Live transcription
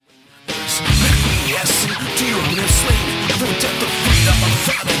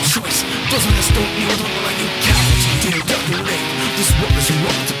Those of us don't know the like you cowards who dare decorate this world as you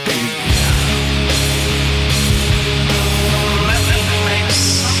want to be. Let them make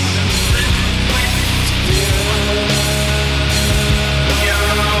something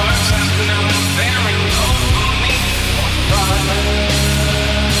your words have no bearing over me or fire.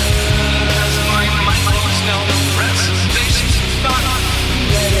 Because my mind holds no reservations but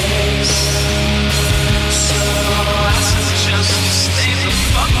grace. So let's just stay the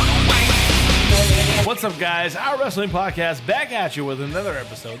fuck away. What's up, guys? Our Wrestling Podcast back at you with another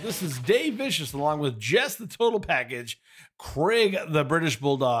episode. This is Dave Vicious along with Jess the Total Package, Craig the British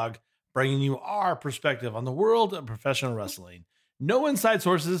Bulldog, bringing you our perspective on the world of professional wrestling. No inside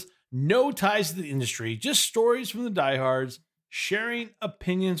sources, no ties to the industry, just stories from the diehards, sharing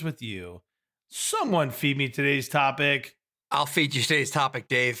opinions with you. Someone feed me today's topic. I'll feed you today's topic,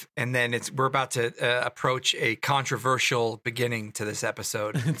 Dave, and then we're about to approach a controversial beginning to this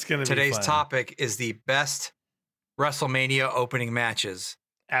episode. It's gonna be Today's fun. topic is the best WrestleMania opening matches.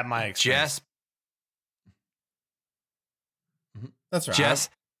 At my expense. Jess, That's right. Jess,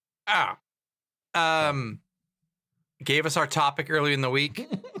 gave us our topic earlier in the week.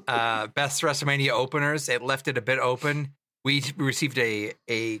 Best WrestleMania openers. It left it a bit open. We received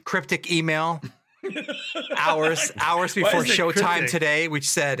a cryptic email hours before is it showtime cryptic? today, which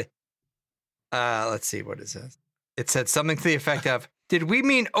said, let's see, what is it? It said something to the effect of, did we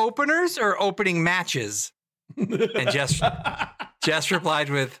mean openers or opening matches? And Jess replied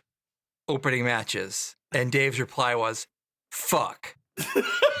with opening matches. And Dave's reply was, fuck.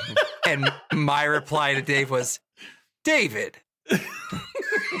 And my reply to Dave was, David.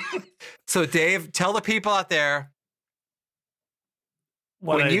 So Dave, tell the people out there,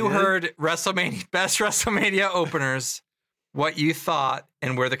 when you heard WrestleMania, best WrestleMania openers, what you thought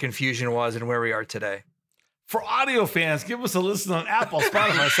and where the confusion was and where we are today. For audio fans, give us a listen on Apple,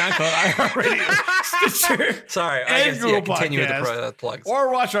 Spotify, SoundCloud, iHeartRadio, Stitcher, Sorry, I and guess Google continue with Podcast. the plugs.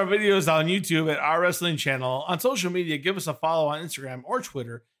 Or watch our videos on YouTube at Our Wrestling Channel. On social media, give us a follow on Instagram or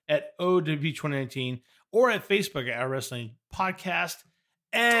Twitter at OWP2019 or at Facebook at Our Wrestling Podcast.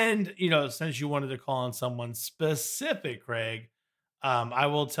 And, since you wanted to call on someone specific, Craig, I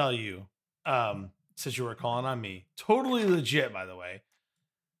will tell you, since you were calling on me, totally legit, by the way,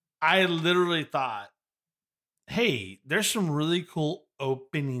 I literally thought, hey, there's some really cool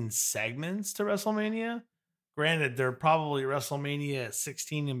opening segments to WrestleMania. Granted, they're probably WrestleMania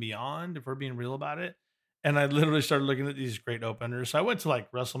 16 and beyond, if we're being real about it. And I literally started looking at these great openers. So I went to like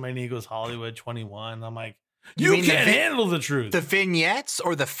WrestleMania Equals Hollywood 21. I'm like, you mean can't handle the truth. The vignettes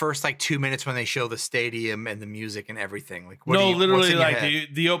or the first 2 minutes when they show the stadium and the music and everything? Like, Literally like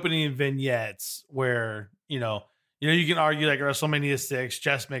the opening vignettes where, you can argue like WrestleMania 6,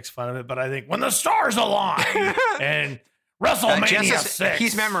 Jess makes fun of it, but I think when the stars align and WrestleMania 6.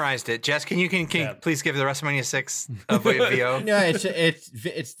 He's memorized it. Jess, can you please give the WrestleMania 6 of VO? No,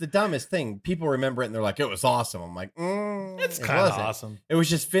 it's the dumbest thing. People remember it and they're like, it was awesome. I'm like, It's it kind of wasn't. awesome. It was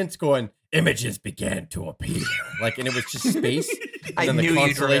just Vince going, images began to appear. And it was just space. And I then the knew you'd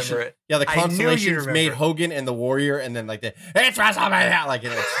constellation- remember it. Yeah, the I knew you'd constellations remember made it. Hogan and the Warrior, and then it's WrestleMania.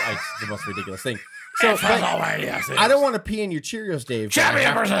 It's the most ridiculous thing. So but I don't want to pee in your Cheerios, Dave. but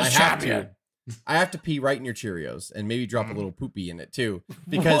Champion I versus have to. champion. I have to pee right in your Cheerios and maybe drop a little poopy in it too.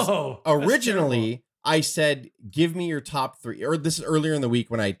 Because Whoa, that's originally I said, give me your top three, or this is earlier in the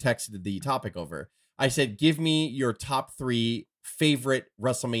week when I texted the topic over. I said, give me your top 3 favorite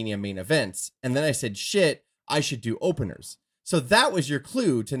WrestleMania main events. And then I said, shit, I should do openers. So that was your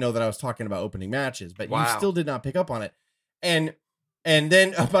clue to know that I was talking about opening matches, but you Wow. still did not pick up on it. And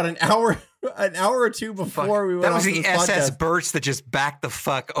then about an hour or two before we went That was off the this SS podcast, Birch that just backed the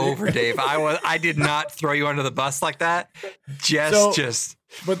fuck over, Dave. I did not throw you under the bus like that.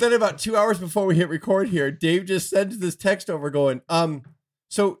 But then about 2 hours before we hit record here, Dave just sent this text over going,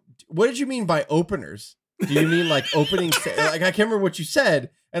 so what did you mean by openers? Do you mean like opening? I can't remember what you said.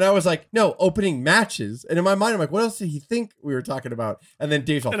 And I was like, no, opening matches. And in my mind, I'm like, what else did he think we were talking about? And then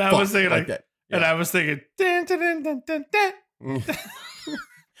Dave's all, And I was thinking like that. And I was thinking, dun, dun, dun, dun, dun, dun.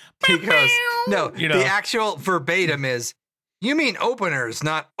 He goes, no, You know. the actual verbatim is, you mean openers,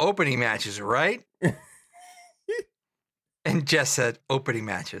 not opening matches, right? And Jess said, opening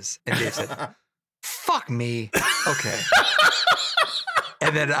matches. And Dave said, fuck me. Okay.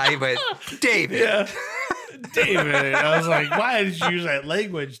 And then I went, David. Yeah. David. I was like, why did you use that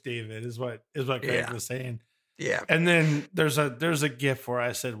language, David? Is what Craig Yeah. was saying. Yeah. And then there's a GIF where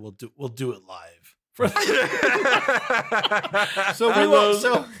I said we'll do it live. So For we will.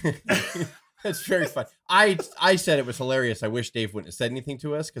 those- It's very fun. I said it was hilarious. I wish Dave wouldn't have said anything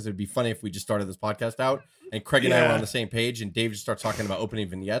to us because it'd be funny if we just started this podcast out and Craig and I were on the same page and Dave just starts talking about opening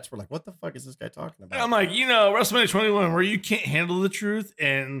vignettes. We're like, what the fuck is this guy talking about? I'm like, WrestleMania 21, where you can't handle the truth,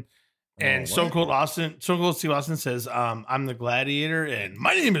 and Stone Cold Steve Austin says, I'm the Gladiator, and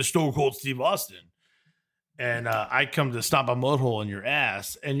my name is Stone Cold Steve Austin, and I come to stomp a mud hole in your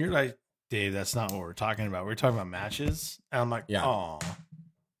ass, and you're like, Dave, that's not what we're talking about. We're talking about matches, and I'm like, oh.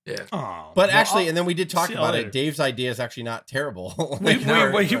 Yeah. Oh, but actually, and then we did talk about it. Dave's idea is actually not terrible. we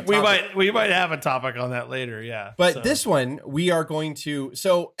might have a topic on that later. Yeah. But this one, we are going to.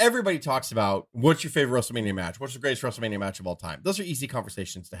 So everybody talks about what's your favorite WrestleMania match? What's the greatest WrestleMania match of all time? Those are easy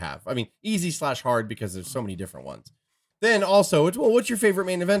conversations to have. I mean, easy / hard because there's so many different ones. Then also, it's, what's your favorite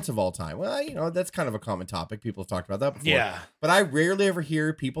main events of all time? Well, that's kind of a common topic. People have talked about that before. Yeah. But I rarely ever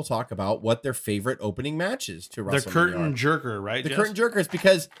hear people talk about what their favorite opening matches to WrestleMania The curtain jerker, right? The curtain jerkers,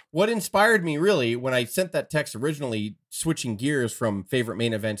 because what inspired me really when I sent that text originally, switching gears from favorite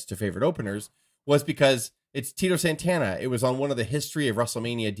main events to favorite openers, was because it's Tito Santana. It was on one of the History of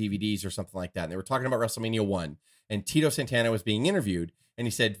WrestleMania DVDs or something like that. And they were talking about WrestleMania 1. And Tito Santana was being interviewed. And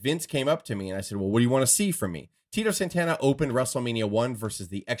he said, Vince came up to me and I said, well, what do you want to see from me? Tito Santana opened WrestleMania 1 versus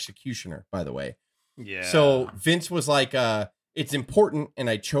the Executioner, by the way. Yeah. So Vince was like, it's important, and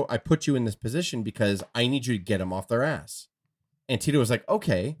I put you in this position because I need you to get them off their ass. And Tito was like,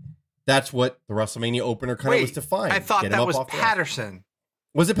 okay, that's what the WrestleMania opener kind of was defined. I thought that was Patterson.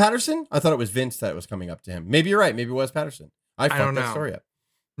 Was it Patterson? I thought it was Vince that was coming up to him. Maybe you're right. Maybe it was Patterson. I fucked that story up.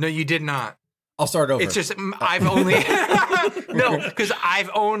 No, you did not. I'll start over. It's just I've only because I've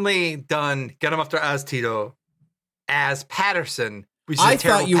only done Get Him Off Their Ass Tito as Patterson. I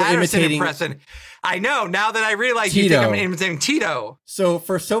thought you were imitating impression. I know. Now that I realize Tito. You think I'm imitating Tito. So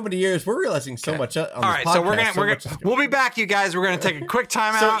for so many years, we're realizing so much on this podcast. All right, so we'll be back, you guys. We're gonna take a quick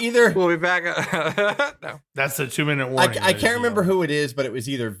time out. So either we'll be back. No, that's a 2-minute warning. I can't remember who it is, but it was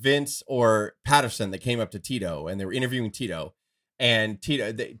either Vince or Patterson that came up to Tito, and they were interviewing Tito. And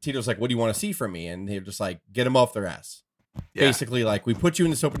Tito's like, "What do you want to see from me?" And they're just like, "Get them off their ass." Yeah. Basically, like, we put you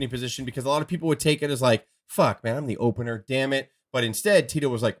in this opening position because a lot of people would take it as like, "Fuck, man, I'm the opener. Damn it." But instead, Tito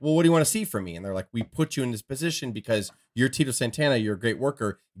was like, well, what do you want to see from me? And they're like, we put you in this position because you're Tito Santana. You're a great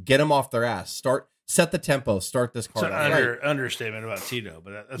worker. Get them off their ass. Set the tempo. Start this card. It's an understatement about Tito,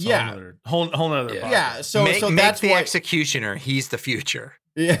 but that's a whole nother podcast. Yeah. So that's the Executioner. He's the future.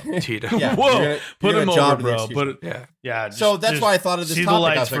 Yeah. Tito. Yeah. Whoa. Put him over, bro. Yeah. So that's why I thought of this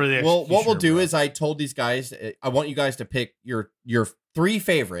topic. I was like, well, what we'll do is I told these guys, I want you guys to pick your 3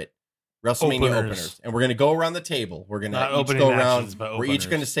 favorite WrestleMania openers. And we're going to go around the table. We're going to each go around. We're each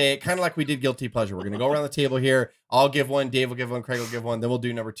going to say it kind of like we did Guilty Pleasure. We're going to go around the table here. I'll give one. Dave will give one. Craig will give one. Then we'll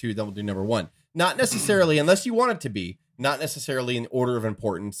do number 2. Then we'll do number 1. Not necessarily, unless you want it to be, not necessarily in order of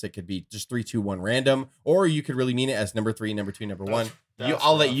importance. It could be just 3, 2, 1 random, or you could really mean it as number 3, number 2, number 1.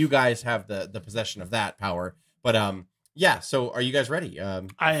 I'll let you guys have the possession of that power. But yeah. So are you guys ready? I am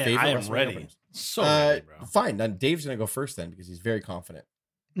ready. Openers? So ready, bro. Fine. Then Dave's going to go first then because he's very confident.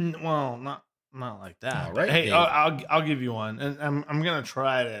 Well, not like that. All right, hey, I'll give you one, and I'm gonna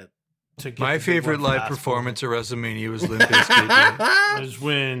try to get my favorite live performance at WrestleMania was Limp Bizkit. Was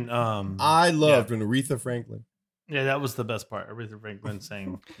when I loved when Aretha Franklin. Yeah, that was the best part. Aretha Franklin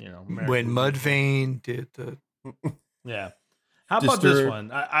saying, when Mudvayne did the. Yeah. How about this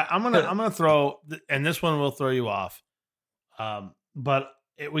one? I'm gonna throw, and this one will throw you off. But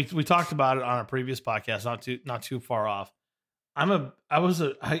we talked about it on a previous podcast, not too far off. I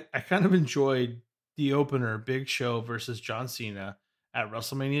kind of enjoyed the opener, Big Show versus John Cena at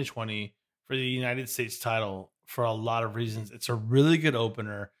WrestleMania 20 for the United States title for a lot of reasons. It's a really good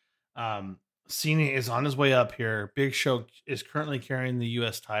opener. Cena is on his way up here. Big Show is currently carrying the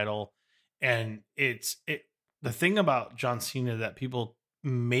U.S. title, and the thing about John Cena that people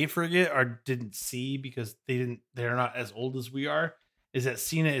may forget or didn't see because they're not as old as we are is that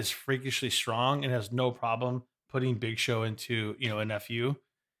Cena is freakishly strong and has no problem putting Big Show into, an FU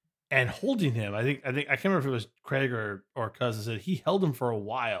and holding him. I think I can't remember if it was Craig or Cuz that said he held him for a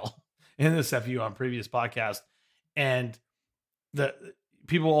while in this FU on previous podcasts. And the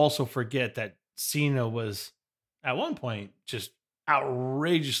people also forget that Cena was at one point just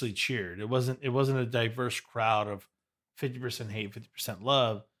outrageously cheered. It wasn't a diverse crowd of 50% hate, 50%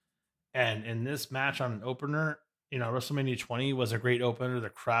 love. And in this match on an opener, WrestleMania 20 was a great opener. The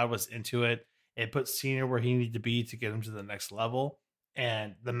crowd was into it. It put Cena where he needed to be to get him to the next level.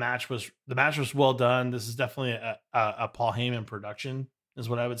 And the match was well done. This is definitely a Paul Heyman production, is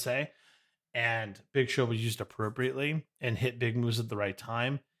what I would say. And Big Show was used appropriately and hit big moves at the right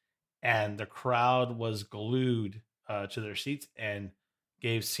time. And the crowd was glued to their seats. And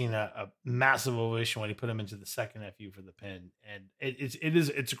gave Cena a massive ovation when he put him into the second FU for the pin, and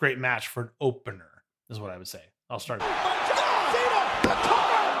it's a great match for an opener, is what I would say. I'll start.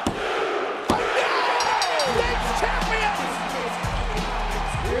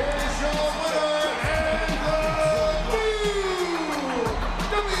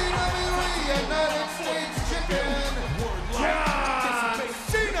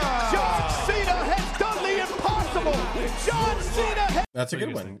 That's a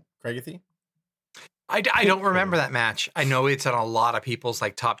good one, Craigathy. I don't remember that match. I know it's on a lot of people's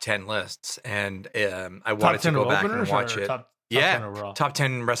like top 10 lists, and I wanted to go back and watch it. Top 10 overall? Top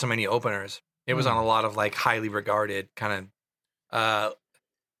 10 WrestleMania openers. It was on a lot of like highly regarded kind of,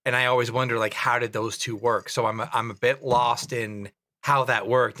 and I always wonder like how did those two work? So I'm a bit lost in how that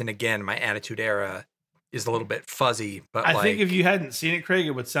worked. And again, my Attitude Era is a little bit fuzzy. But I think if you hadn't seen it, Craig,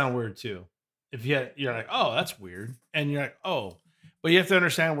 it would sound weird too. If you're like, oh, that's weird, and you're like, oh. But you have to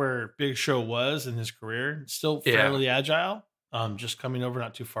understand where Big Show was in his career. Still fairly agile, just coming over,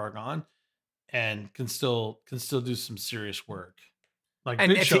 not too far gone, and can still do some serious work. Like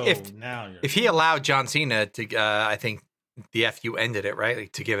and Big Show if he allowed John Cena to, I think the FU ended it right,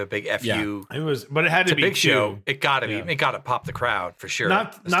 like, to give a big FU. Yeah, it was, but it had to be Big Show. Too. It got to be. It got to pop the crowd for sure.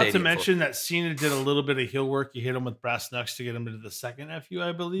 Not to mention that Cena did a little bit of heel work. He hit him with brass knucks to get him into the second FU,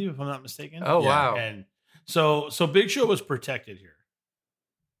 I believe, if I'm not mistaken. Oh wow! And so Big Show was protected here.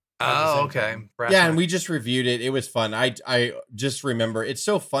 Oh, okay. Yeah, and we just reviewed it. It was fun. I just remember it's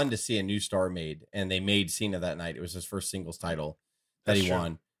so fun to see a new star made, and they made Cena that night. It was his first singles title that he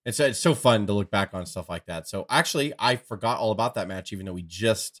won. And so it's so fun to look back on stuff like that. So actually, I forgot all about that match, even though we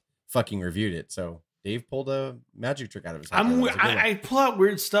just fucking reviewed it. So Dave pulled a magic trick out of his head. I pull out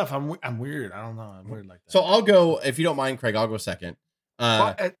weird stuff. I'm weird. I don't know. I'm weird like that. So I'll go, if you don't mind, Craig. I'll go second.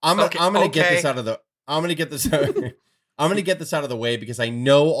 I'm gonna get this out of the. I'm gonna get this. I'm going to get this out of the way because I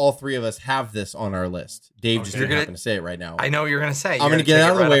know all three of us have this on our list. Dave just didn't happen to say it right now. I know you're going to say. I'm going to get it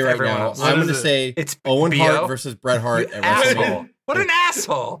out of the way right now. I'm going to say it's Owen Hart versus Bret Hart at WrestleMania. What an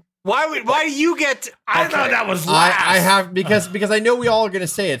asshole! Why do you get? I thought that was last. I have because I know we all are going to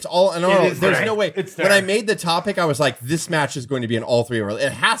say it's all in our. There's no way. When I made the topic, I was like, this match is going to be in all three of our.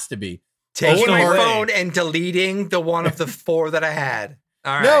 It has to be. Taking my phone and deleting the one of the four that I had.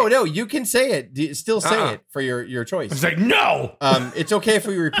 All right. No, you can say it. Still say it for your choice. It's like, no. It's okay if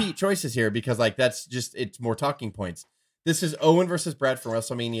we repeat choices here because like that's just it's more talking points. This is Owen versus Bret from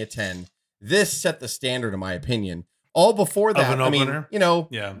WrestleMania 10. This set the standard in my opinion. All before that, I mean,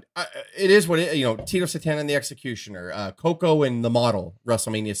 it is what it, Tito Santana and the Executioner, Coco and the Model,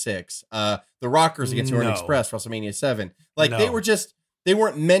 WrestleMania 6, the Rockers against Orient Express, WrestleMania 7. Like they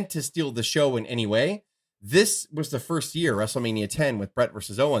weren't meant to steal the show in any way. This was the first year, WrestleMania 10 with Bret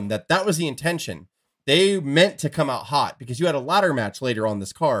versus Owen, that was the intention. They meant to come out hot because you had a ladder match later on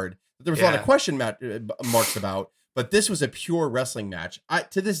this card that there was a lot of question marks about, but this was a pure wrestling match.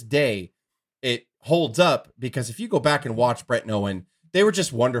 To this day, it holds up because if you go back and watch Bret and Owen, they were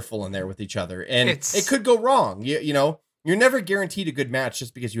just wonderful in there with each other, and it could go wrong. You're never guaranteed a good match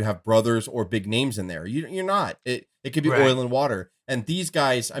just because you have brothers or big names in there. You're not. It could be oil and water, and these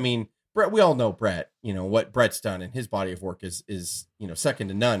guys, I mean. Bret, we all know Bret, what Bret's done and his body of work is second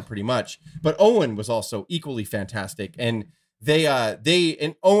to none pretty much. But Owen was also equally fantastic. And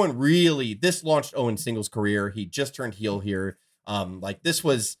and Owen really, this launched Owen's singles career. He just turned heel here.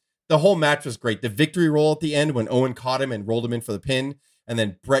 The whole match was great. The victory roll at the end when Owen caught him and rolled him in for the pin. And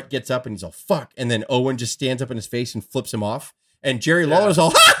then Bret gets up and he's all fuck. And then Owen just stands up in his face and flips him off. And Jerry Lawler's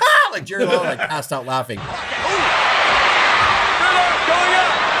all like Jerry Lawler passed out laughing.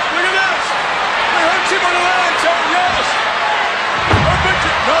 Him on the line, tell yes.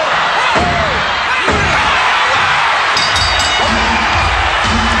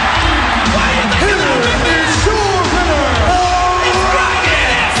 Here is your winner,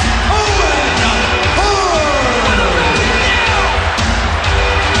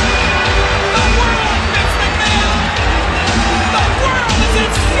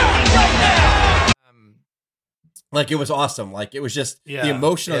 Like it was awesome. Like it was just the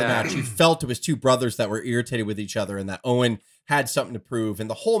emotion of the match. You felt it was two brothers that were irritated with each other and that Owen had something to prove. And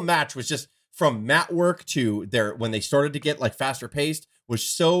the whole match was just from mat work to when they started to get like faster paced was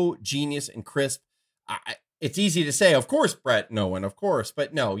so genius and crisp. It's easy to say, of course, Bret and Owen, of course,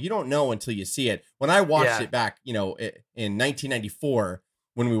 but no, you don't know until you see it. When I watched it back, in 1994,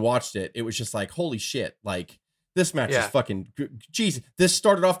 when we watched it, it was just like, holy shit. Like, this match is fucking, geez, this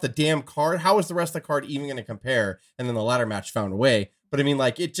started off the damn card. How is the rest of the card even going to compare? And then the ladder match found a way. But I mean,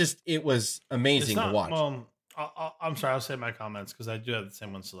 like, it was amazing to watch. I'm sorry, I'll say my comments because I do have the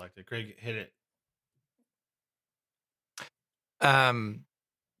same one selected. Craig, hit it.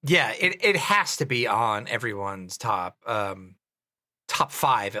 Yeah, it has to be on everyone's top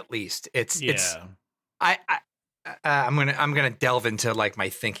 5 at least. It's I'm gonna delve into like my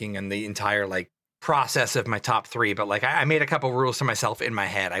thinking and the entire like process of my top 3, but like I made a couple rules for myself in my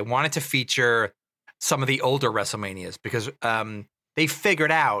head. I wanted to feature some of the older WrestleManias because they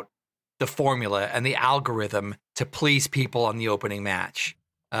figured out the formula and the algorithm to please people on the opening match.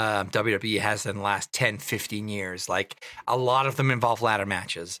 WWE has in the last 10, 15 years. Like a lot of them involve ladder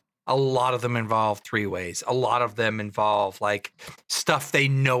matches. A lot of them involve 3-ways. A lot of them involve like stuff they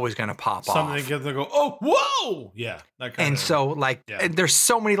know is going to pop off. Something that they go, oh, whoa. Yeah. That kind and of, so like, there's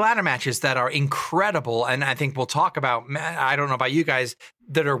so many ladder matches that are incredible. And I think we'll talk about, I don't know about you guys,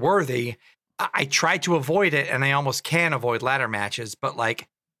 that are worthy. I tried to avoid it and I almost can avoid ladder matches, but like,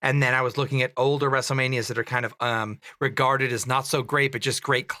 and then I was looking at older WrestleManias that are kind of regarded as not so great, but just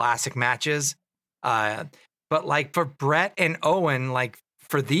great classic matches. But like for Bret and Owen, like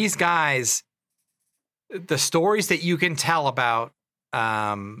for these guys, the stories that you can tell about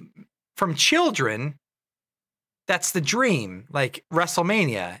from children, that's the dream, like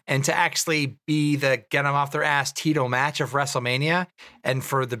WrestleMania. And to actually be the get them off their ass Tito match of WrestleMania, and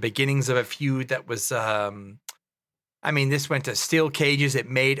for the beginnings of a feud that was I mean, this went to steel cages. It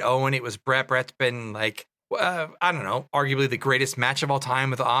made Owen. It was Bret. Bret's been like, I don't know, arguably the greatest match of all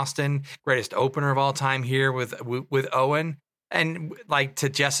time with Austin, greatest opener of all time here with Owen. And like to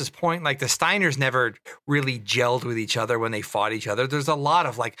Jess's point, like the Steiners never really gelled with each other when they fought each other. There's a lot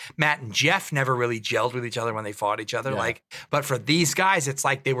of like Matt and Jeff never really gelled with each other when they fought each other. Yeah. Like, but for these guys, it's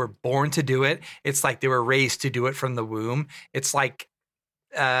like they were born to do it. It's like they were raised to do it from the womb. It's like,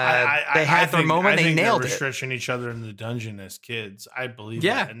 they had their moment. They nailed it. Stretching each other in the dungeon as kids. I believe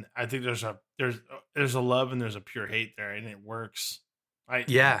that. And I think there's a love and there's a pure hate there, and it works.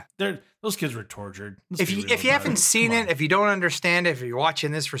 Those kids were tortured. If you haven't seen it, if you don't understand it, if you're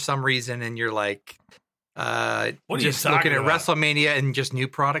watching this for some reason and you're like, what are just you looking at WrestleMania and just new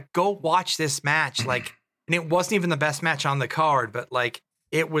product, go watch this match. Like, and it wasn't even the best match on the card, but like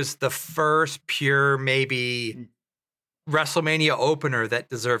it was the first pure maybe WrestleMania opener that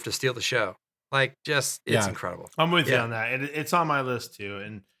deserved to steal the show. Like, just it's incredible. I'm with you on that. It's on my list too,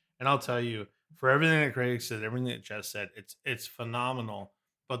 and I'll tell you, for everything that Craig said, everything that Jess said, it's phenomenal.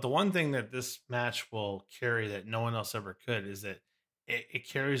 But the one thing that this match will carry that no one else ever could is that it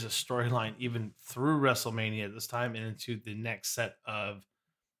carries a storyline even through WrestleMania this time and into the next set of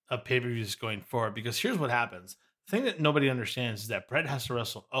pay-per-views going forward. Because here's what happens. The thing that nobody understands is that Bret has to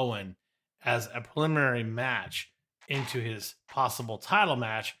wrestle Owen as a preliminary match into his possible title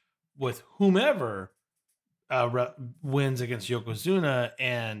match with whomever wins against Yokozuna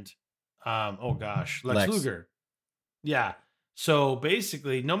and Lex Luger. Yeah. So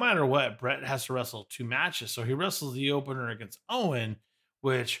basically, no matter what, Bret has to wrestle 2 matches. So he wrestles the opener against Owen,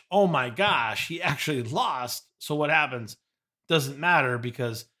 which, oh my gosh, he actually lost. So what happens? Doesn't matter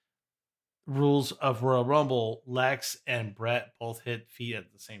because rules of Royal Rumble, Lex and Bret both hit feet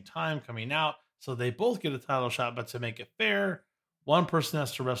at the same time coming out. So they both get a title shot, but to make it fair, one person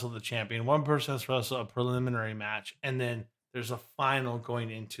has to wrestle the champion, one person has to wrestle a preliminary match, and then there's a final going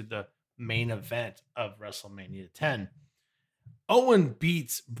into the main event of WrestleMania 10. Owen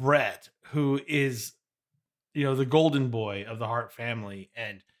beats Bret, who is, the golden boy of the Hart family,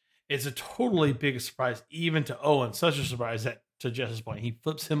 and it's a totally big surprise, even to Owen. Such a surprise that, to Jess's point, he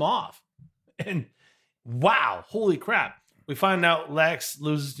flips him off. And wow, holy crap. We find out Lex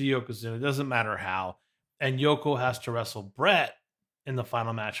loses to Yokozuna. It doesn't matter how. And Yoko has to wrestle Bret in the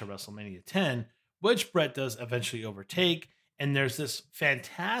final match of WrestleMania 10, which Bret does eventually overtake. And there's this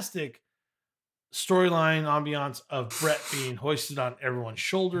fantastic storyline ambiance of Bret being hoisted on everyone's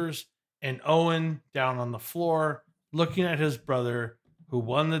shoulders and Owen down on the floor looking at his brother who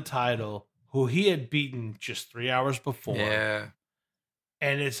won the title, who he had beaten just 3 hours before. Yeah.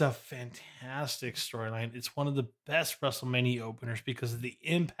 And it's a fantastic storyline. It's one of the best WrestleMania openers because of the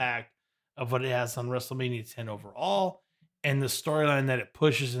impact of what it has on WrestleMania 10 overall and the storyline that it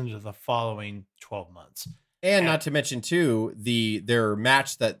pushes into the following 12 months. And not to mention, too, their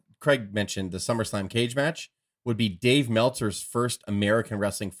match that Craig mentioned, the SummerSlam cage match, would be Dave Meltzer's first American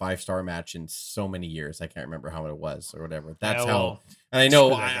wrestling 5-star match in so many years. I can't remember how it was or whatever. That's how. And I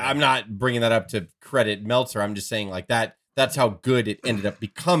know I'm not bringing that up to credit Meltzer. I'm just saying like that. That's how good it ended up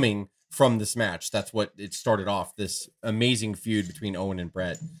becoming from this match. That's what it started off, this amazing feud between Owen and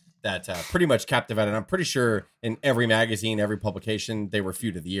Bret that pretty much captivated. I'm pretty sure in every magazine, every publication, they were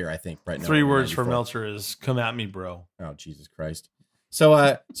feud of the year, I think. Bret and 3 words for Meltzer is come at me, bro. Oh, Jesus Christ. So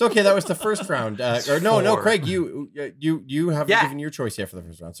okay, that was the first round. No, Craig, you haven't given your choice yet for the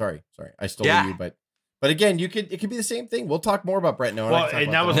first round. Sorry. I stole you, but But again, it could be the same thing. We'll talk more about Brett and Owen. Well,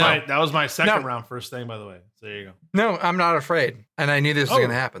 and that was my second round first thing, by the way. So there you go. No, I'm not afraid, and I knew this was going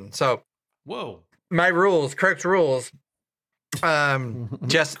to happen. So, whoa, my rules, Craig's rules.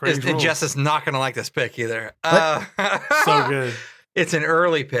 Jess is not going to like this pick either. So good. It's an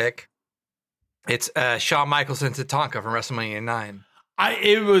early pick. It's Shawn Michaels and Tatanka from WrestleMania 9.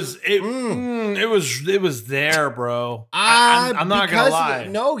 It was there, bro. I'm not gonna lie.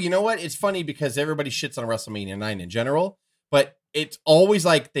 No, you know what? It's funny because everybody shits on WrestleMania 9 in general, but it's always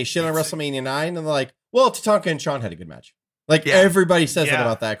like they shit on WrestleMania 9 and they're like, well, Tatanka and Shawn had a good match. Like everybody says that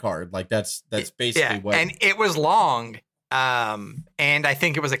about that card. Like that's basically what. And it was long, and I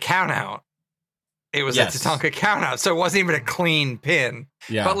think it was a count out. It was a Tatanka count out, so it wasn't even a clean pin.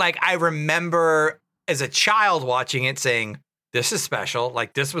 Yeah. But like I remember as a child watching it saying, this is special.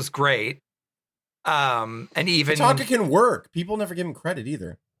 Like this was great. And even Tatanka can work. People never give him credit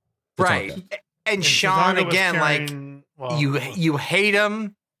either. Right. And Shawn again, you hate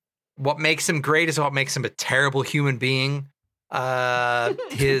him. What makes him great is what makes him a terrible human being.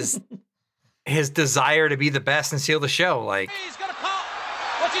 His desire to be the best and steal the show. Like he's gonna call.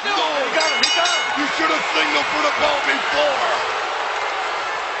 What's he doing? No, he got him. You should have signaled for the bell before.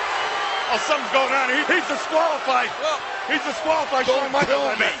 Oh, something's going on. He's disqualified. He's disqualified. Don't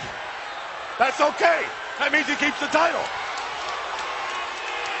kill me. That's okay. That means he keeps the title.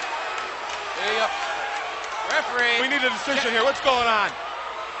 There you go. Referee. We need a decision here. What's going on?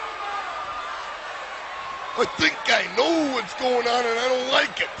 I think I know what's going on, and I don't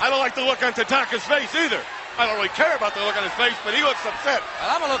like it. I don't like the look on Tatanka's face either. I don't really care about the look on his face, but he looks upset.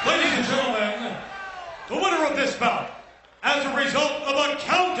 Well, I'm gonna look. Ladies and gentlemen, the winner of this bout, as a result of a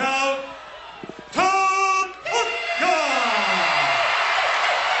countdown, Tatanka!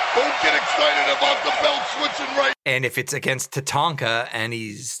 Don't get excited about the belt switching right. And if it's against Tatanka and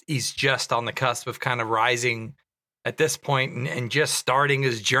he's just on the cusp of kind of rising at this point and just starting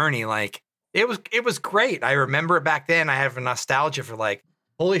his journey, like it was great. I remember it back then. I have a nostalgia for like,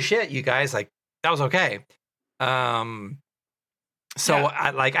 holy shit, you guys, like that was okay. I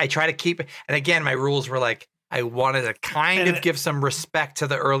try to keep it. And again, my rules were like, I wanted to kind of give some respect to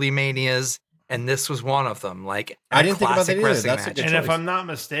the early Manias. And this was one of them. Like I didn't think about that either. That's a good and choice. if I'm not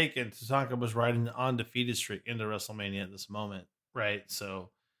mistaken, Tatanka was riding the undefeated streak into WrestleMania at this moment, right?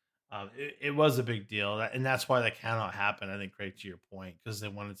 So it was a big deal, and that's why that cannot happen. I think, Craig, to your point, because they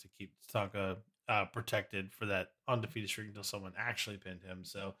wanted to keep Tatanka protected for that undefeated streak until someone actually pinned him.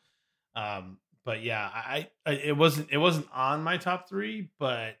 So, but yeah, I it wasn't on my top three,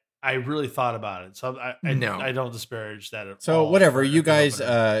 but I really thought about it, so I don't disparage that at all. So whatever, you guys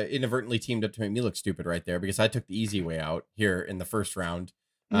inadvertently teamed up to make me look stupid right there because I took the easy way out here in the first round.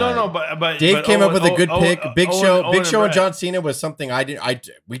 But Dave came up with a good pick. Big Show and John Cena was something I didn't.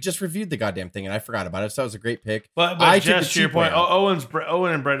 We just reviewed the goddamn thing and I forgot about it, so that was a great pick. But I just took the to your cheap way point, out.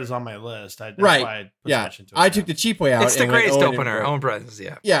 Owen and Brett is on my list. That's Right. why I put Yeah, so much into it. I took the cheap way out. It's the and went greatest Owen and opener. Brett. Owen Brothers,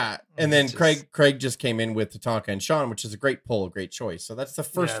 yeah. Yeah, and then It's just- Craig just came in with Tatanka and Shawn, which is a great pull, a great choice. So that's the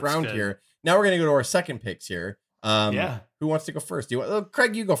first it's round good. here. Now we're gonna go to our second picks here. Yeah. Who wants to go first?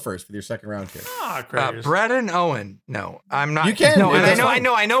 Craig, you go first with your second round here. Craig. Brett and Owen. No, I'm not. You can. No, and That's I fine.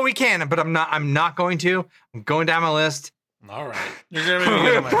 know we can, but I'm not going to. I'm going down my list. All right, you're gonna make me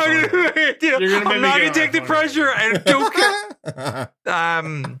get on my phone. You're gonna make I'm me not get going on to my take the phone. pressure. I don't care.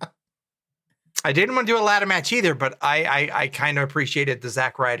 I didn't want to do a ladder match either, but I kind of appreciated the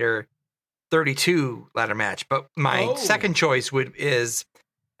Zack Ryder 32 ladder match. But my second choice is,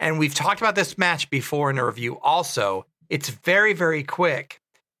 and we've talked about this match before in a review also, it's very, very quick,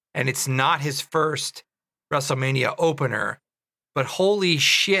 and it's not his first WrestleMania opener, but holy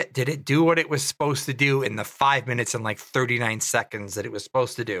shit, did it do what it was supposed to do in the 5 minutes and like 39 seconds that it was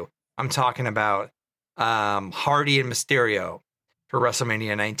supposed to do. I'm talking about Hardy and Mysterio for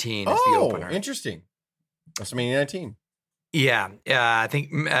WrestleMania 19 as the opener. Interesting. WrestleMania 19. Yeah, I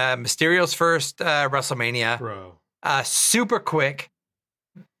think Mysterio's first WrestleMania. Bro. Super quick,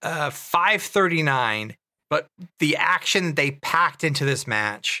 5:39. But the action they packed into this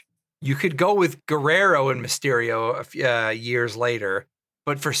match, you could go with Guerrero and Mysterio a few, years later.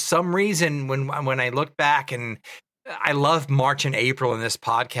 But for some reason, when I look back, and I love March and April in this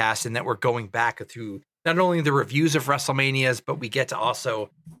podcast, and that we're going back through not only the reviews of WrestleManias, but we get to also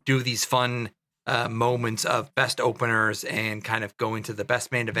do these fun moments of best openers and kind of go into the best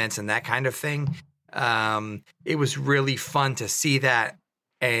main events and that kind of thing. It was really fun to see that,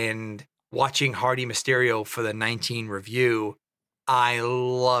 and watching Hardy Mysterio for the 19 review, I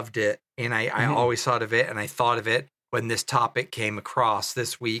loved it. And I always thought of it, and I thought of it when this topic came across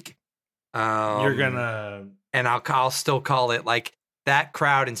this week. You're gonna, and I'll still call it like that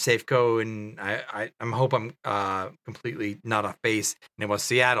crowd in Safeco, and I'm hope I'm completely not off base. And it was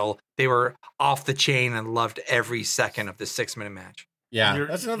Seattle. They were off the chain and loved every second of the 6-minute match. Yeah,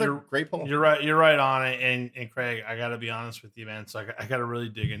 that's another great poll. You're right. You're right on it. And Craig, I got to be honest with you, man. So I got to really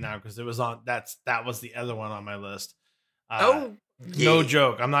dig in now because it was on. That was the other one on my list. No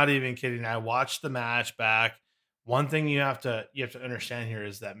joke. I'm not even kidding. I watched the match back. One thing you have to understand here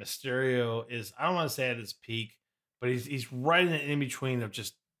is that Mysterio is, I don't want to say at his peak, but he's right in between of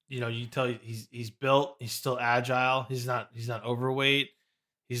just, you tell he's built, he's still agile, he's not overweight,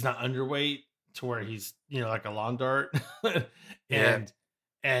 he's not underweight to where he's like a lawn dart, and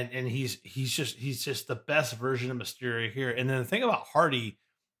he's just the best version of Mysterio here. And then the thing about Hardy,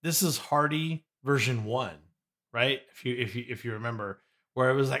 this is Hardy version 1, right? If you remember. Where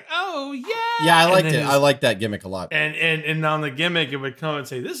it was like, oh yeah, I liked it. I liked that gimmick a lot. And on the gimmick, it would come and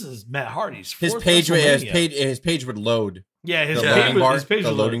say, "This is Matt Hardy's." His page would load. Yeah, his page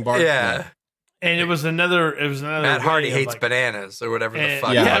would loading bar. Yeah, and it was another. Matt Hardy hates bananas or whatever the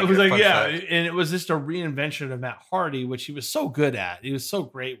fuck. Yeah, it was like and it was just a reinvention of Matt Hardy, which he was so good at. He was so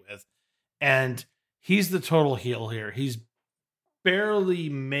great with, and he's the total heel here. He's barely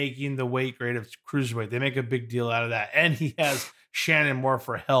making the weight grade of cruiserweight. They make a big deal out of that, and he has Shannon Moore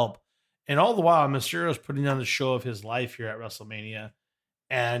for help. And all the while, Mysterio's putting on the show of his life here at WrestleMania.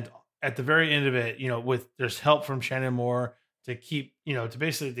 And at the very end of it, there's help from Shannon Moore to keep,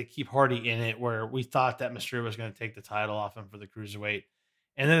 to keep Hardy in it, where we thought that Mysterio was going to take the title off him for the cruiserweight.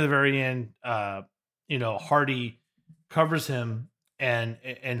 And then at the very end, Hardy covers him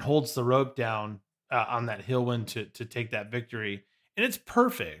and holds the rope down on that heel win to take that victory. And it's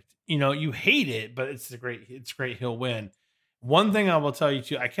perfect. You hate it, but it's a great heel win. One thing I will tell you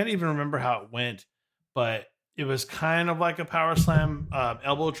too, I can't even remember how it went, but it was kind of like a power slam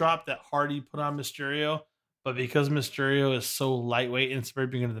elbow drop that Hardy put on Mysterio. But because Mysterio is so lightweight in the very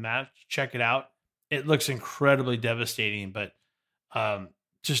beginning of the match, check it out. It looks incredibly devastating, but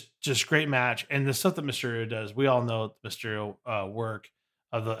just great match. And the stuff that Mysterio does, we all know Mysterio work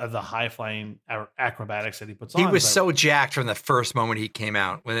of the high flying acrobatics that he puts on. He was so jacked from the first moment he came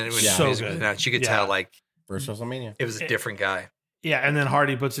out. When it was so good. You could tell First WrestleMania. It was a different guy. Yeah, and then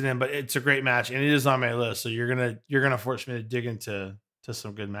Hardy puts it in, but it's a great match, and it is on my list. So you're gonna force me to dig into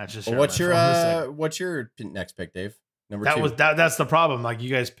some good matches. Well, what's your next pick, Dave? Number 2. That's the problem. Like, you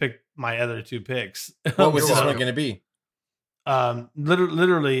guys picked my other 2 picks. What was this one going to be?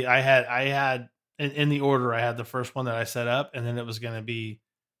 Literally, I had in the order. I had the first one that I set up, and then it was going to be.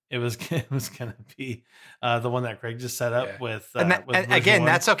 It was going to be the one that Craig just set up with. And again,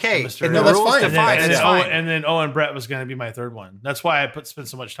 that's okay. No, that's fine. And then Owen Brett was going to be my third one. That's why I spent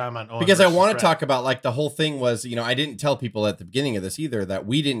so much time on Owen. Because I want to talk about, like, the whole thing was, I didn't tell people at the beginning of this either that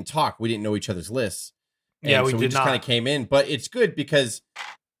we didn't talk. We didn't know each other's lists. And we just kind of came in. But it's good because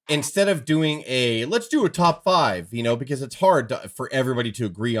instead of doing let's do a top 5, because it's hard for everybody to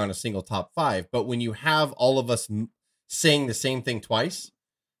agree on a single top 5. But when you have all of us saying the same thing twice,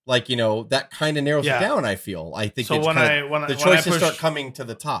 like, that kind of narrows it down. I think so. It's the choices start coming to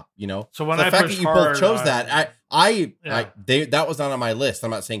the top. So when the fact that you both chose that, that was not on my list. I'm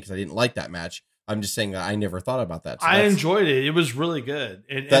not saying because I didn't like that match. I'm just saying that I never thought about that. So I enjoyed it. It was really good.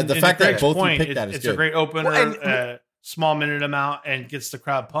 The fact that both you picked that is it's good. A great opener, small minute amount, and gets the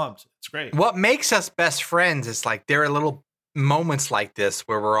crowd pumped. It's great. What makes us best friends is like there are little moments like this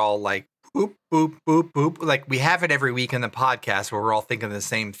where we're all like, boop, boop, boop, boop. Like, we have it every week in the podcast where we're all thinking the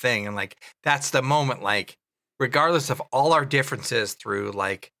same thing. And like, that's the moment, like, regardless of all our differences through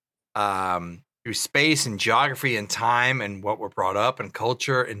through space and geography and time and what we're brought up and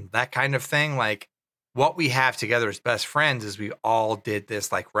culture and that kind of thing, like, what we have together as best friends is we all did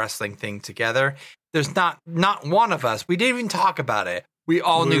this like wrestling thing together. There's not one of us. We didn't even talk about it. We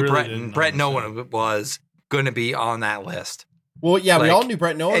all knew really Brett, and Brett Nolan was going to be on that list. Well, yeah, we all knew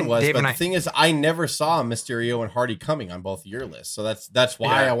Brett Nolan was, but the thing is, I never saw Mysterio and Hardy coming on both of your lists, so that's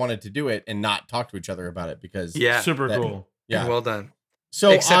why I wanted to do it and not talk to each other about it because super cool. Yeah, well done. So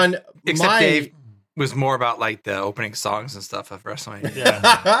except Dave was more about like the opening songs and stuff of wrestling.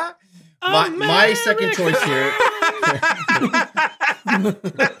 Yeah. my second choice here.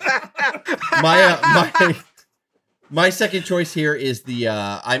 My second choice here is the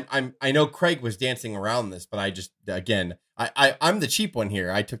I know Craig was dancing around this, but I just I'm the cheap one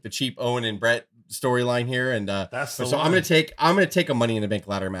here. I took the cheap Owen and Brett storyline here, and I'm gonna take a Money in the Bank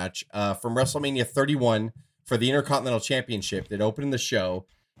ladder match from WrestleMania 31 for the Intercontinental Championship that opened the show.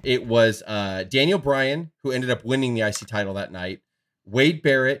 It was Daniel Bryan, who ended up winning the IC title that night, Wade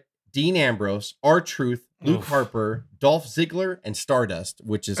Barrett, Dean Ambrose, R-Truth, Luke Harper, Dolph Ziggler, and Stardust,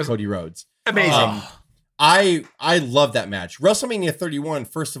 which is Cody Rhodes. Amazing. I love that match. WrestleMania 31,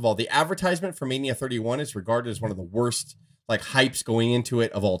 first of all, the advertisement for Mania 31 is regarded as one of the worst like hypes going into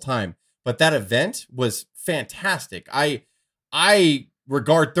it of all time. But that event was fantastic. I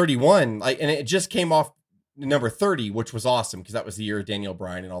regard 31 like, and it just came off number 30, which was awesome because that was the year of Daniel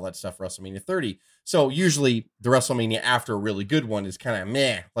Bryan and all that stuff, WrestleMania 30. So usually the WrestleMania after a really good one is kind of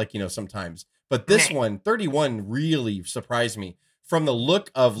meh, like, you know, sometimes. But this one, 31, really surprised me. From the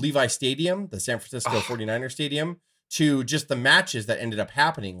look of Levi Stadium, the San Francisco 49er Stadium, to just the matches that ended up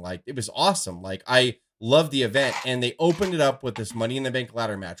happening. Like, it was awesome. Like, I loved the event. And they opened it up with this Money in the Bank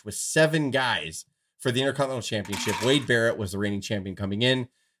ladder match with 7 guys for the Intercontinental Championship. Wade Barrett was the reigning champion coming in.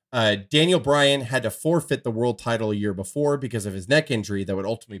 Daniel Bryan had to forfeit the world title a year before because of his neck injury that would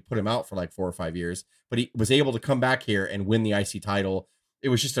ultimately put him out for like 4 or 5 years. But he was able to come back here and win the IC title. It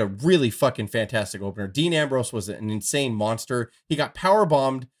was just a really fucking fantastic opener. Dean Ambrose was an insane monster. He got power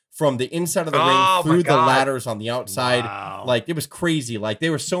bombed from the inside of the ring through the ladders on the outside. Wow. Like, it was crazy. Like, there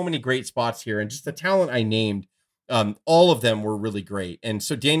were so many great spots here, and just the talent I named, all of them were really great. And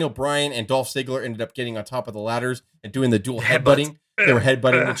so Daniel Bryan and Dolph Ziggler ended up getting on top of the ladders and doing the dual headbutting. They were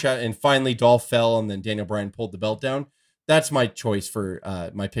headbutting the chat, and finally Dolph fell, and then Daniel Bryan pulled the belt down. That's my choice for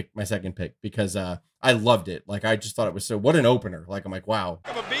my second pick, because I loved it. Like, I just thought it was what an opener. Like, I'm like, wow.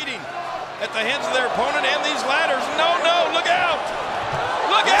 Of a beating at the hands of their opponent and these ladders. No, look out!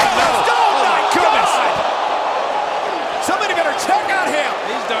 Look out! Oh my goodness! Somebody better check on him.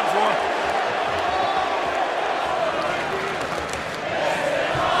 He's done for.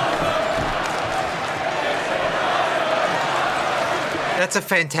 That's a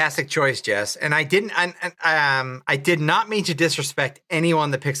fantastic choice, Jess. And I did not mean to disrespect anyone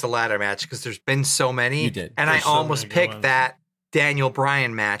that picks a ladder match because there's been so many. You did. And There's I so almost many good picked ones. that Daniel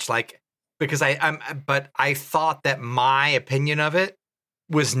Bryan match, like, because but I thought that my opinion of it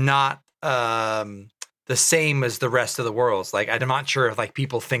was not the same as the rest of the world's. Like, I'm not sure if like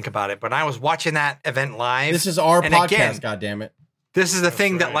people think about it, but I was watching that event live. This is our and podcast, again, goddammit. this is the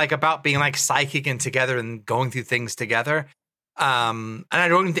thing that right. like about being like psychic and together and going through things together. And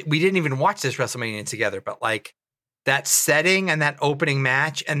we didn't even watch this WrestleMania together, but like that setting and that opening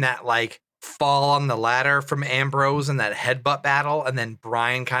match and that like fall on the ladder from Ambrose and that headbutt battle, and then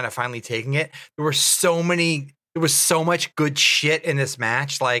Bryan kind of finally taking it. There was so much good shit in this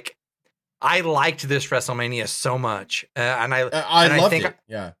match. Like, I liked this WrestleMania so much, and I loved think it.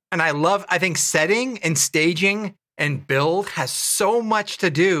 Yeah. And I think setting and staging and build has so much to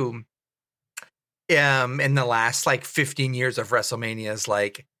do in the last like 15 years of WrestleManias.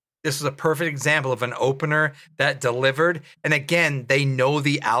 Like, this was a perfect example of an opener that delivered. And again, they know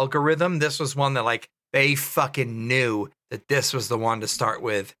the algorithm. This was one that like they fucking knew that this was the one to start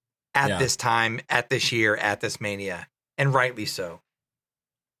with at this time, at this year, at this Mania. And rightly so.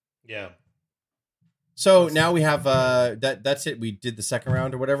 Yeah. So now we have that's it. We did the second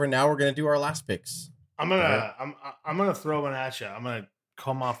round or whatever. Now we're gonna do our last picks. I'm gonna throw one at you. I'm gonna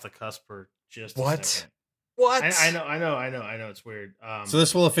come off the cusp for just a What? second. What? I know. It's weird. So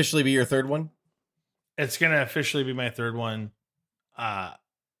this will officially be your third one. It's gonna officially be my third one. And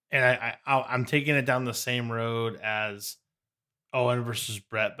I'm taking it down the same road as Owen versus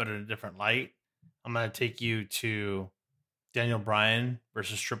Brett, but in a different light. I'm gonna take you to Daniel Bryan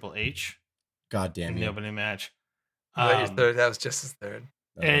versus Triple H God damn in the you. opening match. Your third, that was just his third.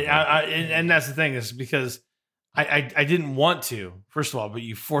 And that's the thing, is because I didn't want to, first of all, but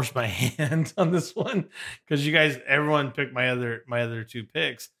you forced my hand on this one because everyone picked my other two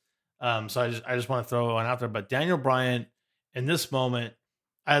picks. So I just want to throw one out there. But Daniel Bryan, in this moment,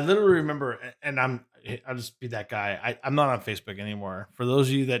 I literally remember, and I'll just be that guy. I'm not on Facebook anymore. For those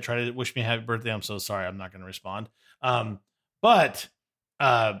of you that try to wish me happy birthday, I'm so sorry. I'm not going to respond. But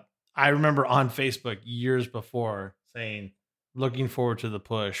I remember on Facebook years before saying, looking forward to the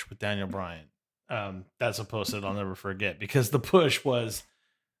push with Daniel Bryan. That's a post that I'll never forget because the push was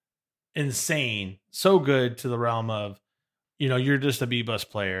insane. So good, to the realm of, you're just a B-bus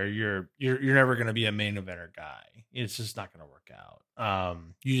player. You're never going to be a main eventer guy. It's just not going to work out.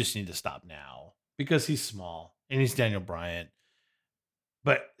 You just need to stop now because he's small and he's Daniel Bryan.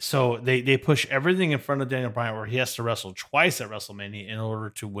 But so they push everything in front of Daniel Bryan where he has to wrestle twice at WrestleMania in order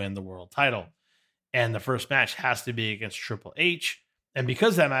to win the world title. And the first match has to be against Triple H. And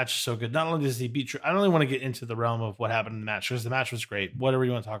because that match is so good, not only does he beat, I don't really want to get into the realm of what happened in the match because the match was great. Whatever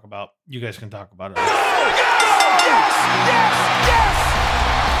you want to talk about, you guys can talk about it. One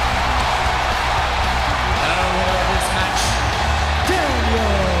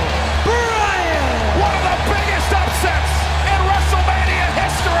of the biggest upsets in WrestleMania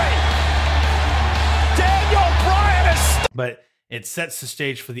history. Daniel Bryan is But it sets the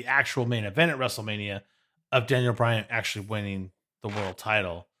stage for the actual main event at WrestleMania of Daniel Bryan actually winning the world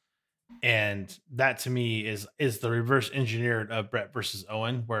title. And that to me is the reverse engineered of Brett versus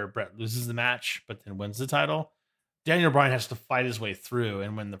Owen, where Brett loses the match but then wins the title. Daniel Bryan has to fight his way through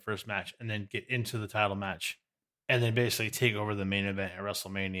and win the first match and then get into the title match and then basically take over the main event at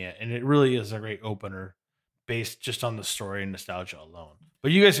WrestleMania. And it really is a great opener based just on the story and nostalgia alone.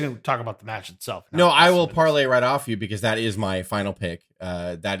 But you guys can talk about the match itself. No, I will parlay right off you because that is my final pick.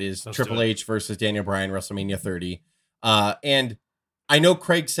 That is Triple H versus Daniel Bryan, WrestleMania 30. And I know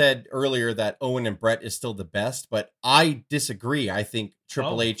Craig said earlier that Owen and Brett is still the best, but I disagree. I think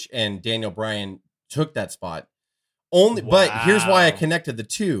Triple H and Daniel Bryan took that spot. But here's why I connected the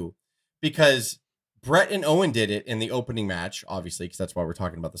two, because Brett and Owen did it in the opening match, obviously, because that's why we're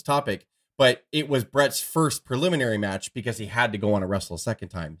talking about this topic. But it was Brett's first preliminary match because he had to go on a wrestle a second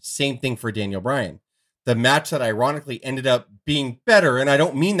time. Same thing for Daniel Bryan. The match that ironically ended up being better, and I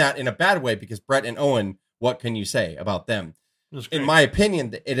don't mean that in a bad way, because Brett and Owen, what can you say about them? In my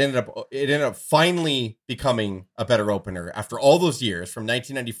opinion, it ended up finally becoming a better opener after all those years, from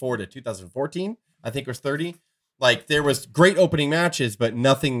 1994 to 2014. I think it was 30. Like, there was great opening matches, but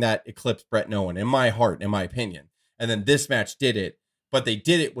nothing that eclipsed Brett and Owen, in my heart, in my opinion. And then this match did it, but they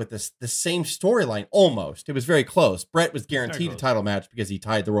did it with the same storyline almost. It was very close. Brett was guaranteed a title match because he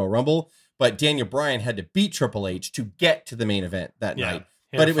tied the Royal Rumble, but Daniel Bryan had to beat Triple H to get to the main event that night.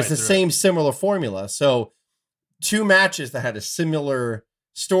 But it was the same similar formula. So two matches that had a similar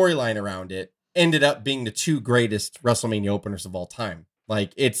storyline around it ended up being the two greatest WrestleMania openers of all time.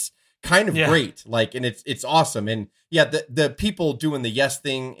 Like, it's kind of great. Like, and it's awesome. And yeah, the people doing the yes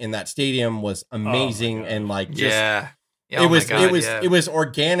thing in that stadium was amazing. And like, just, it was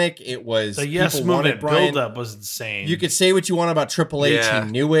organic. It was the yes movement build up was insane. You could say what you want about Triple H. He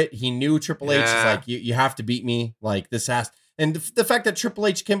knew it. He knew Triple H is like, you have to beat me. Like, this has, and the fact that Triple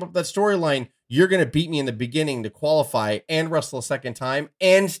H came up with that storyline, you're going to beat me in the beginning to qualify and wrestle a second time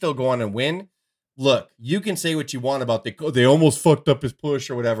and still go on and win. Look, you can say what you want about they almost fucked up his push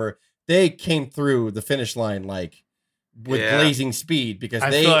or whatever. They came through the finish line like with blazing speed because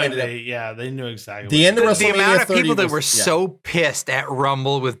they knew exactly the end of WrestleMania. The amount of 30 people that were so pissed at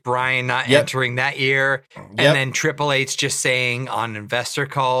Rumble with Bryan not entering that year, and then Triple H just saying on investor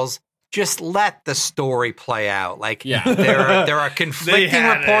calls, just let the story play out. Like, there are conflicting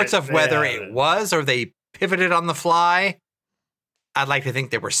reports of whether it was or they pivoted on the fly. I'd like to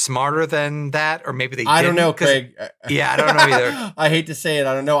think they were smarter than that, or maybe they didn't. I don't know, Craig. Yeah, I don't know either. I hate to say it.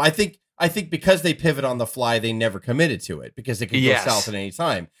 I don't know. I think because they pivot on the fly, they never committed to it because it could go south at any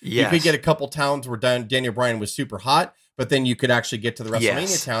time. You could get a couple towns where Daniel Bryan was super hot, but then you could actually get to the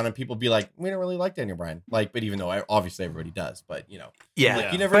WrestleMania town and people be like, we don't really like Daniel Bryan. Like, but even though obviously everybody does, but you know,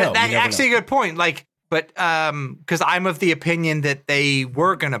 like, you never know. That's actually a good point. Like, but because I'm of the opinion that they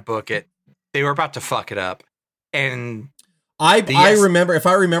were going to book it, they were about to fuck it up, and I remember, if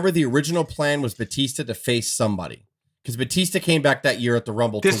I remember, the original plan was Batista to face somebody. Because Batista came back that year at the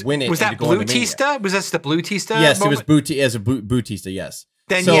Rumble to win it. Was that Blue-Tista? Was that the Blue-Tista? Yes, moment? It was Batista, yes.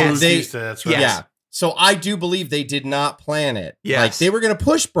 Then so that's right. Yeah. So I do believe they did not plan it. Yes. Like, they were going to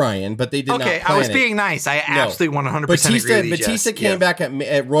push Bryan, but they did not plan it. Okay, I was being nice. I absolutely 100% agree with you, Batista came back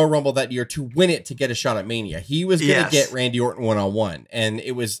at Royal Rumble that year to win it to get a shot at Mania. He was going to get Randy Orton one-on-one. And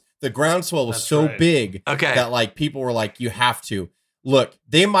it was, the groundswell was big that like people were like, you have to. Look,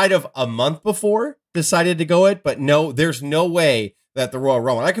 they might have a month before decided to go it, but no, there's no way that the Royal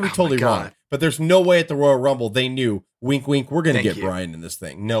Rumble, I could be totally wrong, but there's no way at the Royal Rumble they knew, wink, wink, we're going to get Bryan in this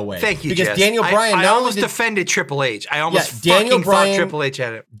thing. No way. Thank you, because Jess. Daniel Bryan I almost defended Triple H. I almost thought Triple H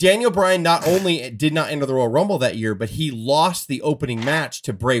had it. Daniel Bryan not only did not enter the Royal Rumble that year, but he lost the opening match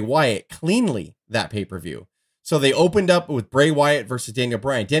to Bray Wyatt cleanly that pay-per-view. So they opened up with Bray Wyatt versus Daniel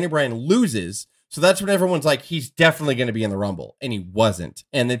Bryan. Daniel Bryan loses. So that's when everyone's like, he's definitely going to be in the Rumble. And he wasn't.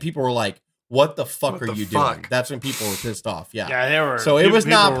 And then people were like, what the fuck are you doing? That's when people were pissed off. Yeah, they were. So it was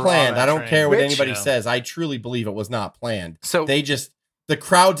not planned. I don't care what anybody says. I truly believe it was not planned. So the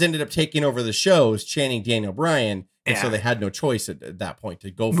crowds ended up taking over the shows, chanting Daniel Bryan. And so they had no choice at that point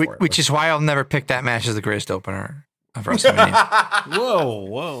to go for it. Which is why I'll never pick that match as the greatest opener of WrestleMania.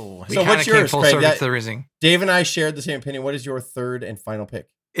 Whoa. So what's yours, Craig? Dave and I shared the same opinion. What is your third and final pick?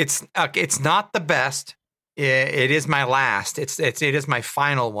 It's not the best. It is my last. It is my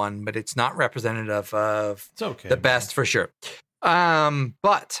final one, but it's not representative of the best for sure.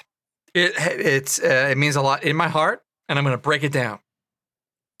 But it means a lot in my heart, and I'm going to break it down.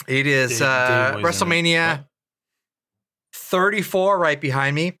 It is WrestleMania 34 right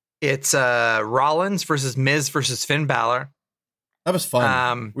behind me. It's Rollins versus Miz versus Finn Balor. That was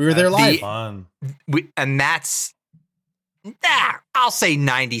fun. We were there live. And that's I'll say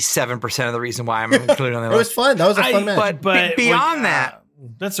 97% of the reason why I'm including on the It was list. fun. That was a fun match. But beyond that,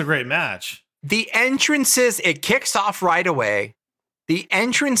 that's a great match. the entrances, it kicks off right away. The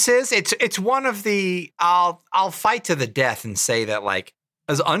entrances, it's one of the I'll fight to the death and say that, like,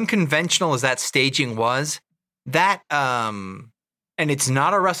 as unconventional as that staging was, that and it's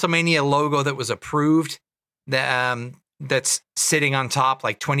not a WrestleMania logo that was approved, that that's sitting on top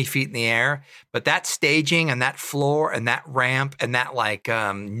like 20 feet in the air, but that staging and that floor and that ramp and that like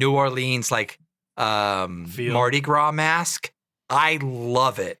New Orleans like Mardi Gras mask, I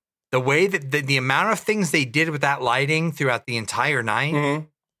love it. The way that the amount of things they did with that lighting throughout the entire night.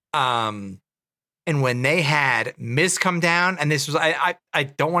 And when they had Miz come down, and this was, I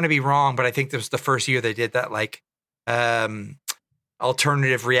don't want to be wrong, but I think this was the first year they did that, like,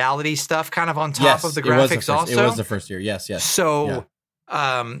 alternative reality stuff kind of on top of the graphics also. It was the first year. Yes. So,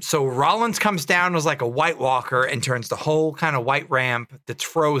 so Rollins comes down as like a White Walker and turns the whole kind of white ramp that's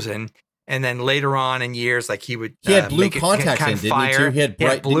frozen. And then later on in years, like he had blue contacts in, didn't he, too? He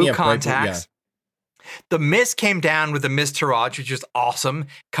had blue contacts. The Miz came down with the Miz Taraj, which is awesome,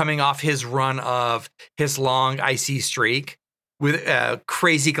 coming off his run of his long IC streak with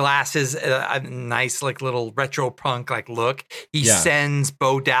crazy glasses, a nice like little retro punk like look. He sends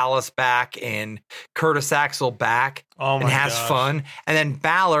Bo Dallas back and Curtis Axel back and has fun. And then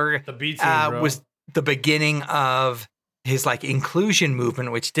Balor was the beginning of his like inclusion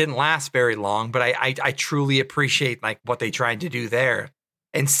movement, which didn't last very long, but I truly appreciate like what they tried to do there.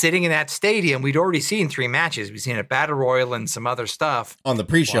 And sitting in that stadium, we'd already seen 3 matches. We've seen a Battle Royal and some other stuff on the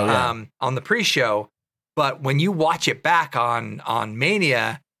pre-show. On the pre-show, but when you watch it back on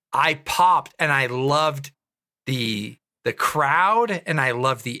Mania, I popped and I loved the crowd and I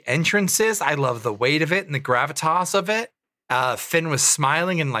loved the entrances. I loved the weight of it and the gravitas of it. Finn was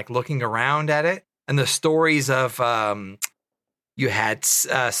smiling and like looking around at it, and the stories of you had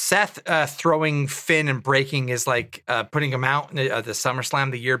Seth throwing Finn and breaking his like putting him out the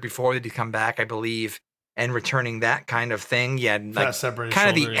SummerSlam the year before that he'd come back, I believe, and returning that kind of thing. Yeah, like kind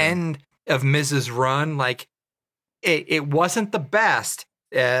of the end of Miz's run. Like it wasn't the best.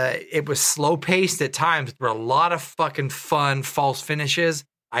 It was slow paced at times. There were a lot of fucking fun false finishes.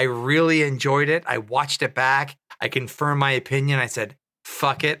 I really enjoyed it. I watched it back. I confirmed my opinion. I said,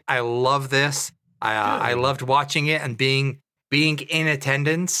 "Fuck it, I love this." I loved watching it, and being in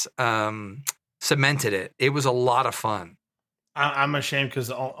attendance cemented it. It was a lot of fun. I'm ashamed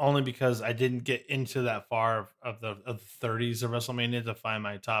only because I didn't get into that far of the 30s of WrestleMania to find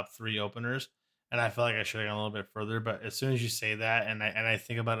my top 3 openers, and I feel like I should have gone a little bit further. But as soon as you say that, and I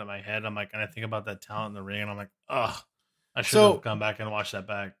think about it in my head, I'm like, and I think about that talent in the ring, and I'm like, ugh, I should have gone back and watched that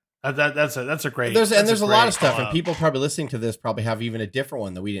back. That's a great. There's a lot of stuff, and people probably listening to this probably have even a different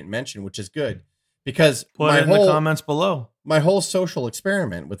one that we didn't mention, which is good. Because put it in the comments below. My whole social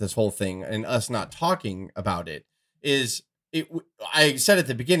experiment with this whole thing and us not talking about it is, I said at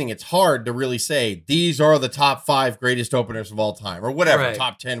the beginning, it's hard to really say these are the top 5 greatest openers of all time or whatever,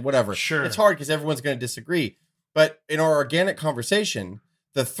 top 10, whatever. Sure. It's hard because everyone's going to disagree. But in our organic conversation,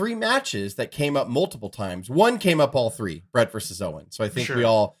 the 3 matches that came up multiple times, one came up all 3, Brett versus Owen. So I think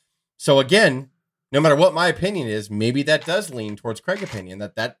so again, no matter what my opinion is, maybe that does lean towards Craig's opinion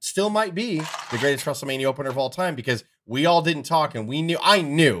that still might be the greatest WrestleMania opener of all time, because we all didn't talk and I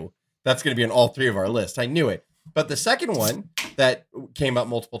knew that's going to be on all 3 of our lists. I knew it. But the second one that came up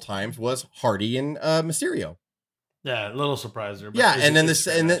multiple times was Hardy and Mysterio. Yeah, a little surprise there. Yeah, and then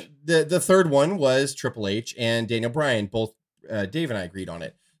the third one was Triple H and Daniel Bryan. Both Dave and I agreed on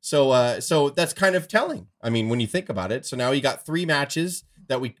it. So that's kind of telling. I mean, when you think about it. So now you got 3 matches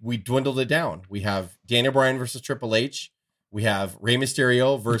that we dwindled it down. We have Daniel Bryan versus Triple H. We have Rey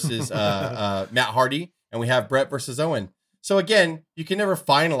Mysterio versus Matt Hardy, and we have Brett versus Owen. So again, you can never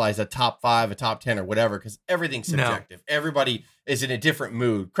finalize a top 5, a top 10, or whatever, because everything's subjective. No. Everybody is in a different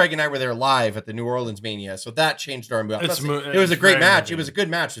mood. Craig and I were there live at the New Orleans Mania, so that changed our mood. It was a great match. It was a good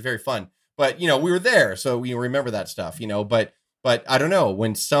match. It was very fun. But we were there, so we remember that stuff. But I don't know,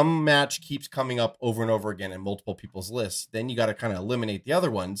 when some match keeps coming up over and over again in multiple people's lists, then you got to kind of eliminate the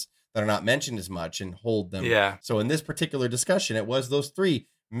other ones that are not mentioned as much and hold them. Yeah. So in this particular discussion, it was those 3,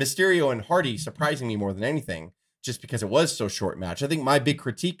 Mysterio and Hardy, surprising me more than anything, just because it was so short match. I think my big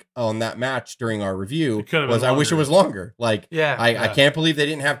critique on that match during our review was I wish it was longer. Like, I can't believe they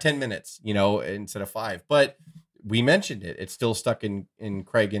didn't have 10 minutes, instead of 5. But we mentioned it. It's still stuck in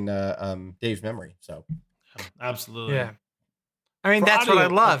Craig and Dave's memory. So absolutely. Yeah. I mean, that's what I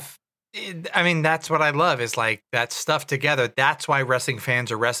love. That's what I love is like that stuff together. That's why wrestling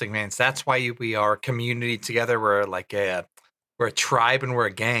fans are wrestling fans. That's why we are a community together. We're like we're a tribe and we're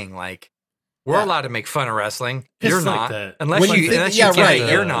a gang. Like We're allowed to make fun of wrestling. You're It's like not. that. Unless When you, you think- unless yeah, you can't, right.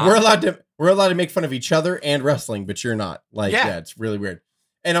 you're not. We're allowed to make fun of each other and wrestling, but you're not. Like, Yeah. yeah, it's really weird.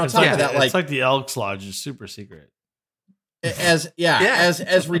 And on It's top like, of that, it's like the Elks Lodge is super secret. as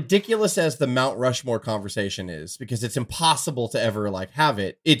ridiculous as the Mount Rushmore conversation is, because it's impossible to ever like have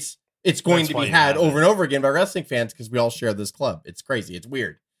it. It's going That's to why be you had have over it. and over again by wrestling fans because we all share this club. It's crazy. It's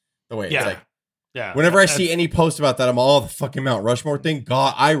weird the way it's Yeah. like. Yeah. Whenever I That's- see any post about that, I'm all the fucking Mount Rushmore thing.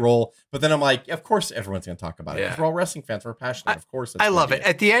 God, I roll. But then I'm like, of course everyone's going to talk about it. Yeah. Because we're all wrestling fans. We're passionate. Of course. I love it.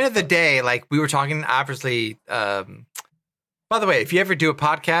 At the end of the day, like we were talking, obviously, by the way, if you ever do a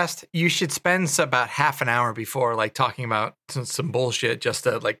podcast, you should spend about half an hour before like talking about some bullshit just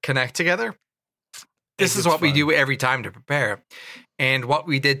to like connect together. This is what we do every time to prepare. And what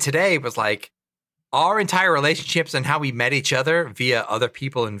we did today was like our entire relationships and how we met each other via other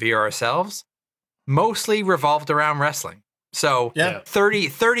people and via ourselves mostly revolved around wrestling. So Yeah.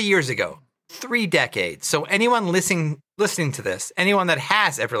 30 years ago, 3 decades. So anyone listening to this, anyone that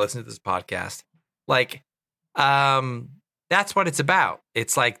has ever listened to this podcast, like, that's what it's about.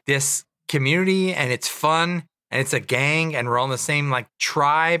 It's like this community and it's fun and it's a gang and we're all in the same like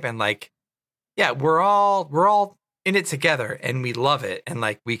tribe and like, yeah, we're all in it together and we love it. And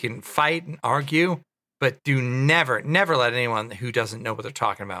like we can fight and argue, but do never let anyone who doesn't know what they're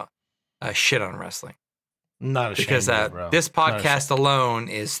talking about shit on wrestling. Not ashamed Because of it, bro. this Not ashamed. podcast alone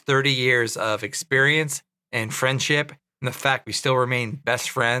is 30 years of experience and friendship, and the fact we still remain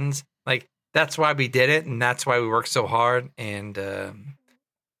best friends. Like that's why we did it, and that's why we worked so hard. And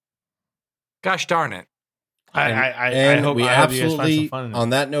gosh darn it, I hope we you guys find some absolutely, fun in it. on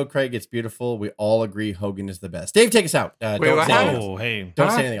that note, Craig, it's beautiful. We all agree Hogan is the best. Dave, take us out. Wait, Don't what say anything happened? else. Oh, hey.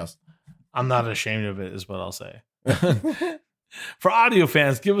 Don't say anything else. I'm not ashamed of it, is what I'll say. For audio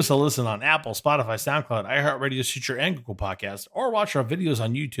fans, give us a listen on Apple, Spotify, SoundCloud, iHeartRadio, Stitcher, and Google Podcasts, or watch our videos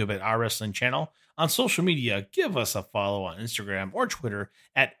on YouTube at Our Wrestling Channel. On social media, give us a follow on Instagram or Twitter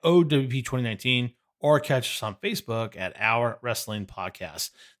at OWP2019, or catch us on Facebook at Our Wrestling Podcast.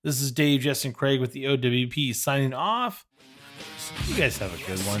 This is Dave, Jess, and Craig with the OWP signing off. You guys have a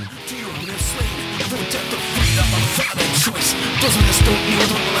good one. Choice. Those on the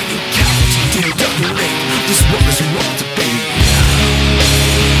stone,